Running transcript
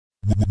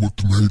What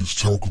the haters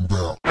talking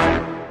about?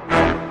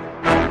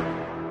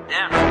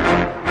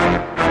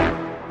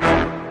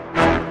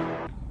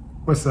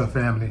 What's up,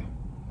 family?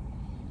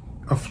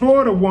 A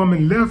Florida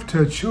woman left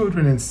her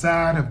children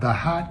inside of the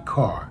hot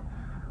car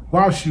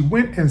while she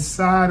went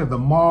inside of the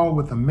mall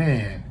with a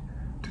man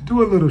to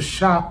do a little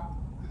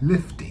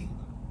shoplifting,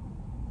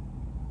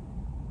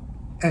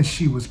 and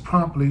she was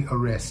promptly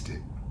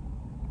arrested.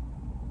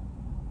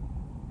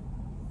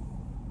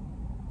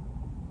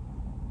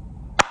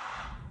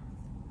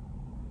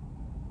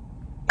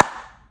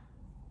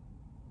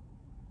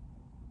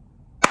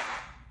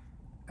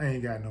 I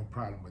ain't got no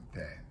problem with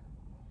that.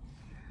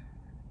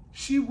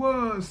 She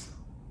was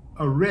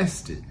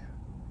arrested,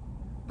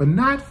 but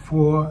not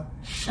for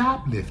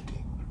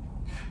shoplifting.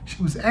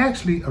 She was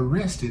actually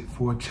arrested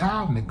for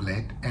child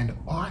neglect and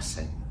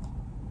arson.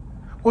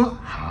 Well,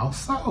 how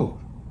so?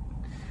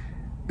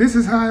 This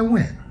is how it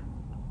went.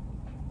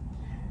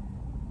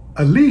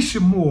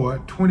 Alicia Moore,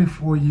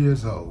 24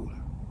 years old,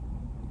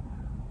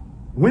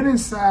 went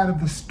inside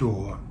of the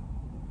store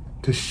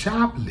to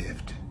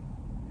shoplift.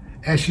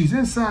 As she's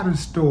inside of the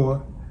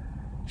store,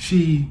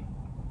 she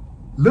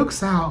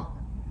looks out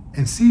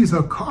and sees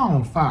her car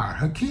on fire.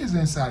 Her kids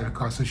are inside of the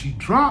car, so she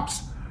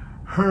drops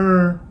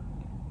her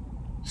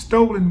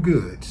stolen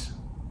goods.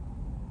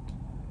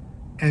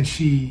 And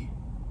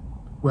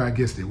well, I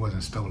guess it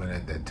wasn't stolen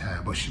at that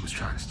time, but she was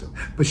trying to steal.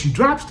 But she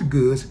drops the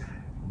goods,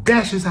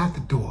 dashes out the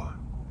door.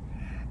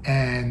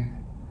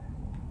 And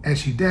as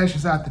she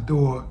dashes out the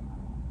door,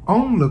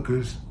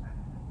 onlookers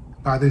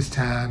by this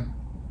time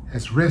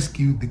has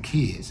rescued the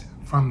kids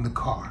from the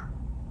car.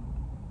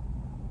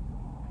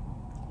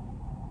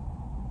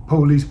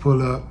 Police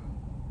pull up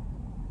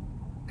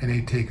and they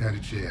take her to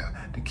jail.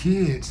 The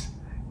kids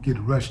get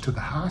rushed to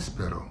the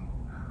hospital.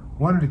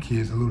 One of the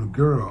kids, a little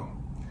girl,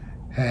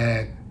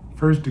 had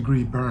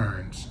first-degree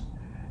burns,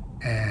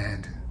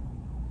 and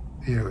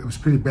it was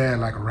pretty bad,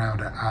 like around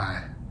her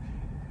eye.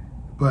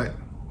 But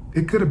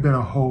it could have been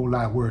a whole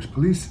lot worse.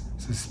 Police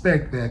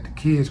suspect that the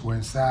kids were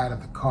inside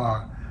of the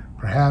car,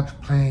 perhaps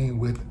playing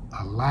with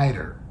a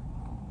lighter,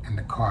 and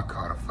the car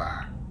caught a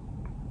fire.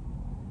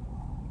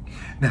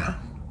 Now,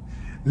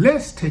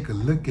 let's take a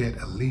look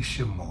at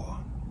Alicia Moore.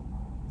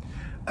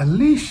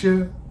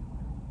 Alicia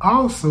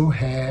also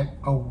had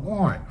a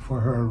warrant for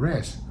her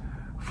arrest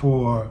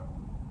for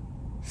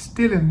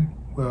stealing,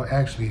 well,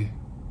 actually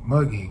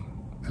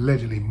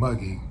allegedly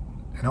mugging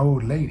an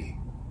old lady.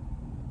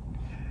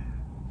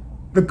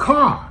 The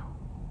car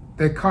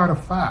that caught a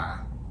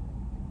fire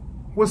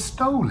was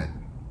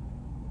stolen.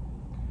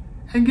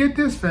 And get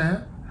this,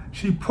 fam,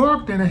 she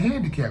parked in a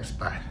handicap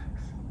spot.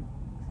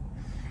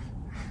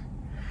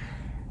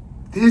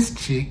 This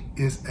chick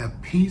is a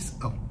piece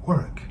of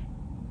work.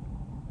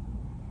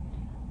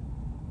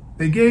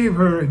 They gave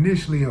her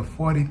initially a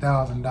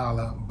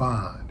 $40,000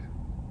 bond,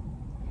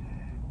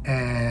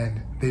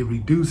 and they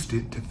reduced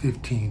it to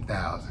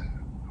 $15,000,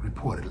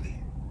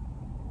 reportedly.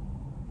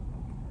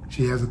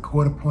 She has a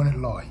court-appointed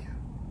lawyer.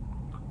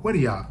 What do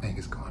y'all think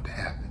is going to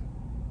happen?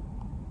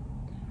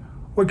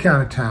 What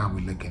kind of time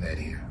we looking at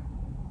here?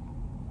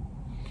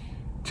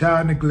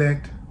 Child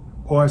neglect,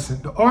 arson.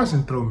 The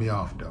arson throw me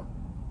off, though.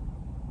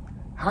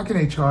 How can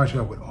they charge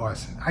her with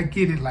arson? I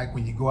get it, like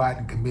when you go out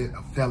and commit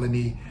a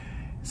felony,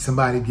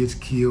 somebody gets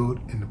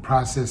killed in the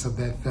process of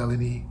that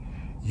felony,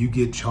 you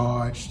get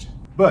charged.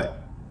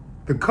 But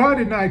the car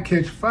did not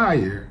catch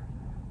fire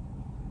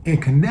in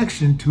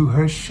connection to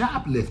her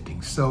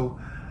shoplifting. So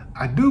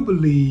I do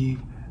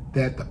believe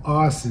that the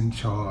arson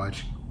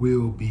charge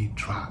will be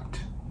dropped.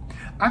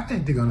 I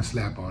think they're gonna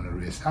slap on the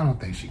wrist. I don't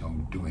think she's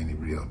gonna do any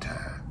real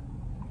time.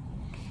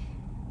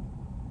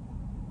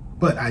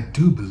 But I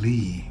do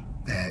believe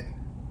that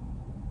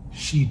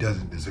she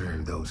doesn't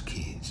deserve those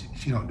kids.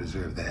 She don't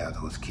deserve to have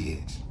those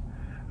kids.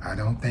 I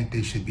don't think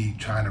they should be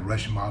trying to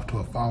rush them off to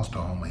a foster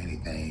home or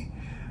anything.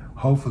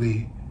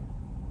 Hopefully,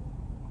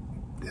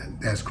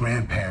 there's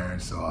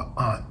grandparents or an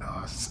aunt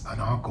or an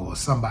uncle or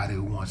somebody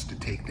who wants to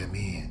take them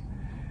in,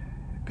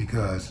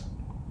 because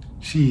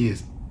she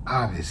is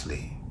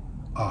obviously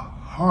a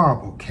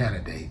horrible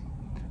candidate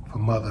for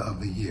Mother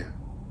of the Year.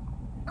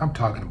 I'm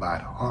talking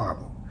about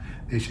horrible.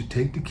 They should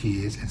take the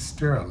kids and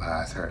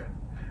sterilize her.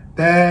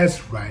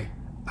 That's right,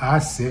 I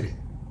said it.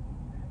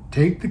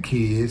 Take the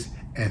kids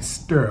and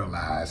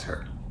sterilize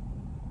her.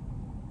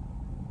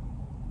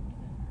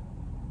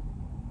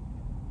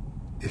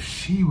 If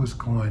she was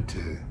going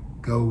to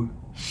go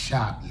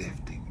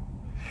shoplifting,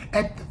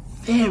 at the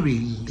very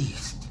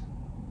least,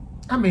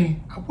 I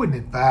mean, I wouldn't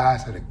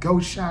advise her to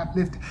go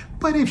shoplifting,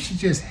 but if she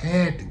just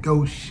had to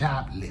go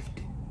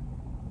shoplifting,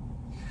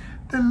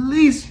 the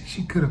least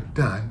she could have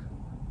done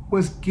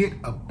was get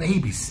a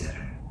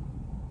babysitter.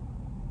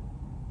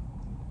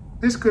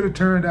 This could have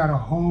turned out a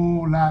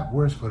whole lot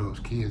worse for those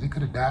kids. They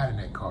could have died in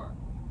that car.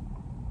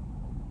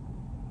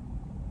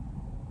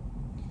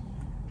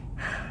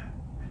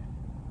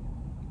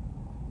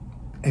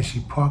 And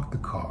she parked the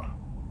car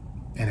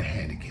in a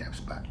handicap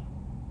spot.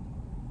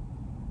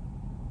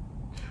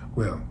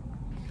 Well,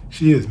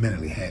 she is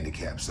mentally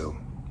handicapped, so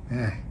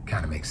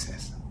kind of makes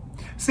sense.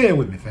 Say it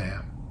with me,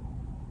 fam.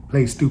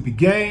 Play stupid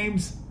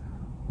games,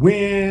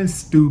 win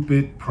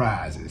stupid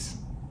prizes.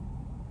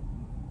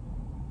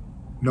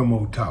 No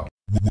more talk.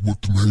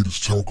 What them haters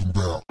talking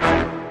about?